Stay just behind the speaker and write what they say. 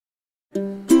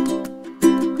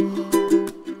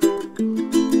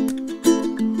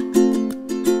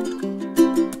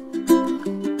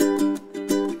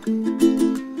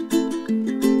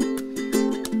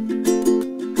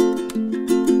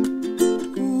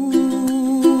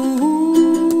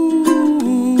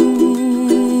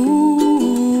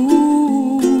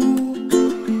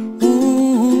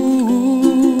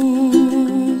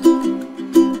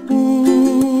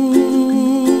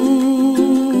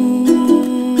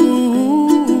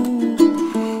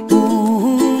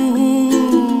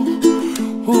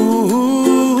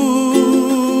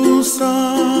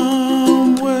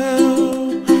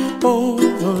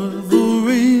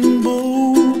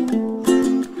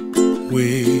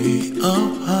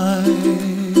up high,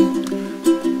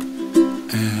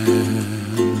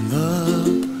 and the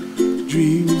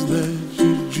dreams that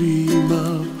you dream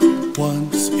of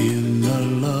once in a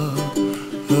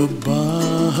lullaby.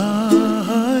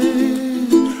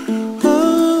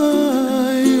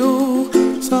 Oh,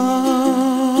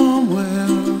 somewhere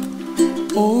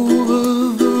over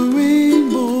the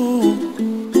rainbow,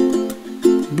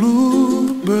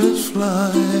 bluebirds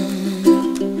fly.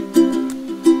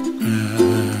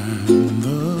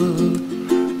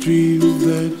 Dreams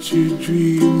that you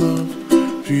dream of,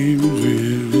 dreams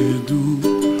really do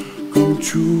come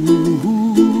true.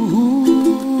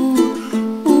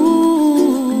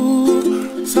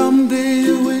 Ooh, someday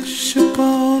you wish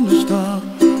upon a star,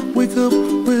 wake up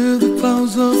where the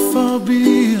clouds are far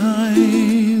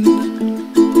behind.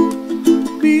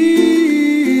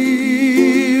 Be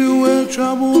where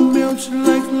trouble melts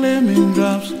like lemon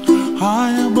drops,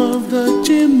 high above the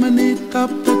chimney top.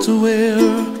 That's where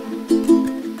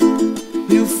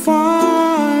you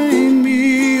find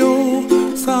me, oh,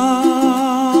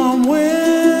 somewhere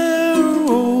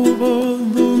over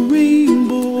the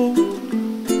rainbow,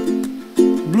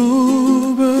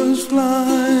 bluebirds fly,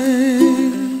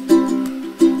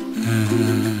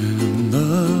 and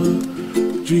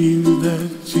the dreams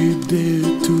that you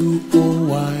dare to, oh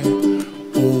why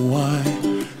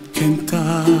can't I?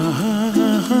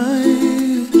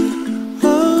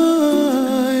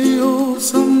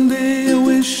 Someday I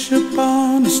wish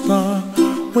upon a star,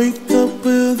 wake up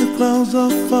where the clouds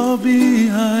are far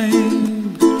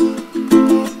behind.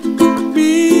 Be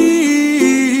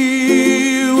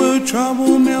where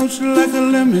trouble melts like a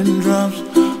lemon drops,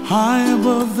 high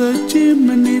above the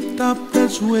chimney top.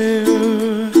 That's where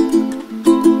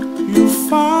you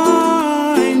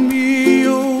find me,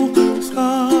 oh,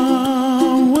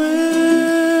 somewhere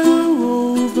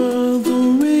over the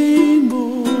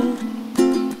rainbow,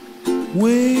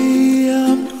 way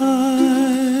up high.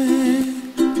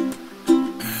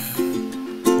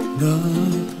 And the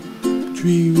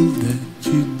dreams that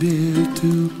you dare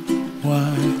to,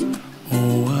 why,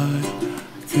 oh why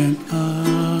can't I?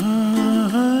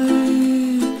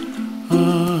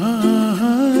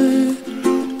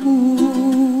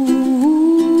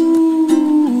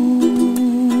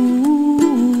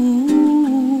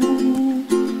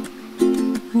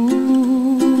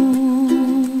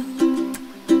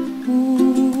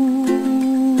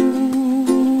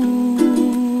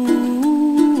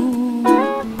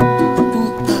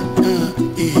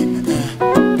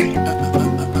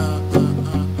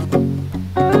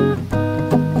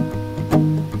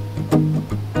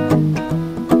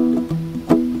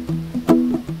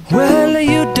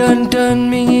 Done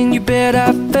me and you bet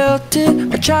I felt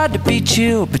it. I tried to be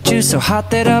chill, but you're so hot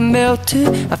that I melted.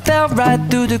 I fell right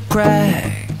through the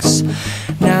cracks.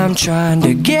 Now I'm trying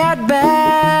to get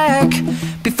back.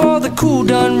 Before the cool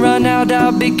done run out,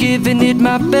 I'll be giving it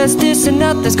my bestest, and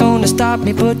nothing's gonna stop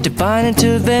me but divine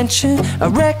intervention. I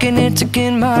reckon it's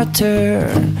again my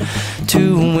turn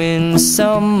to win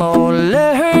some or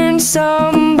learn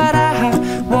some, but I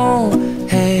won't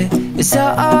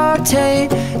hesitate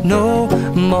no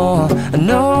more,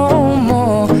 no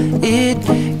more. It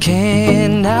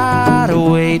cannot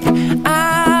wait.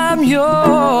 I'm yours.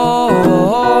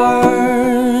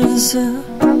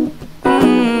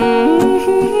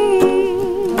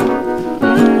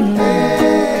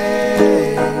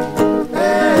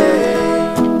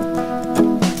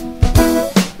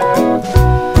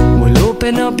 Well,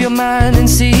 open up your mind and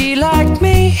see like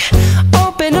me.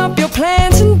 Open up your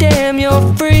plans and damn, you're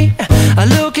free. I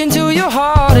look into your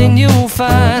heart and you'll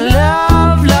find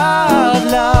love, love,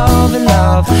 love, and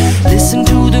love. Listen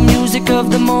to the music of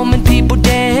the moment, people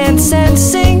dance and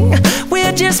sing.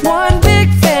 We're just one big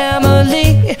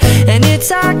family, and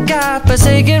it's our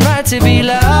God-forsaken right to be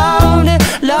loved,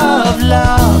 love,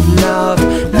 love, love,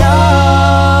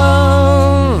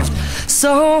 loved.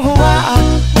 So I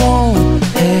won't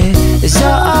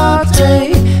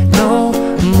hesitate no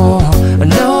more,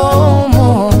 no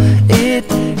more. It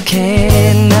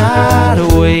cannot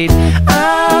wait.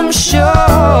 I'm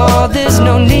sure there's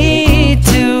no need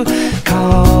to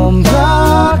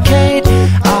complicate.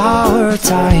 Our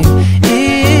time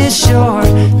is short.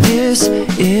 This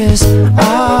is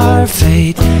our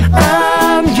fate.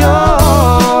 I'm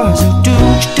yours. Do you,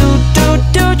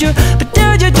 but do you, but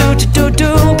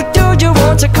do you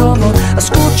want to come on? I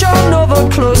scooch on over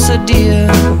closer, dear,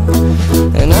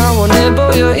 and I will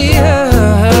nibble your ear.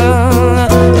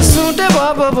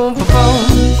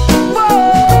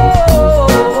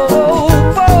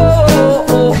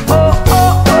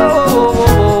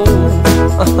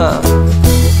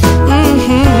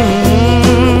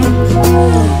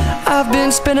 I've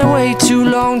been spending way too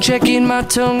long long checking my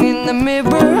tongue in the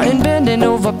mirror and bending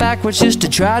over backwards just to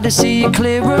try to see it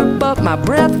clearer. But my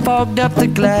breath fogged up the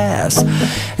glass,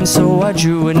 and so I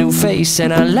drew a new face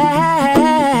and I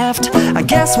laughed. I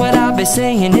guess what I'll be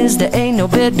saying is there ain't no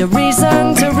better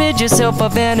reason to rid yourself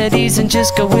of vanities and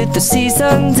just go with the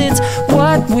seasons. It's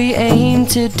what we aim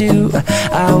to do.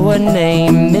 Our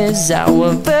name is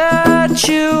our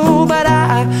virtue, but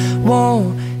I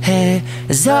won't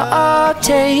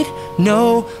hesitate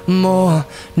no more,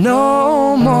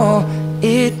 no more.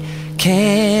 It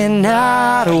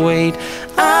cannot wait.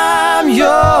 I'm yours.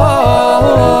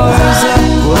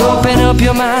 Well, open up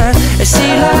your mind and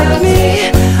see like me.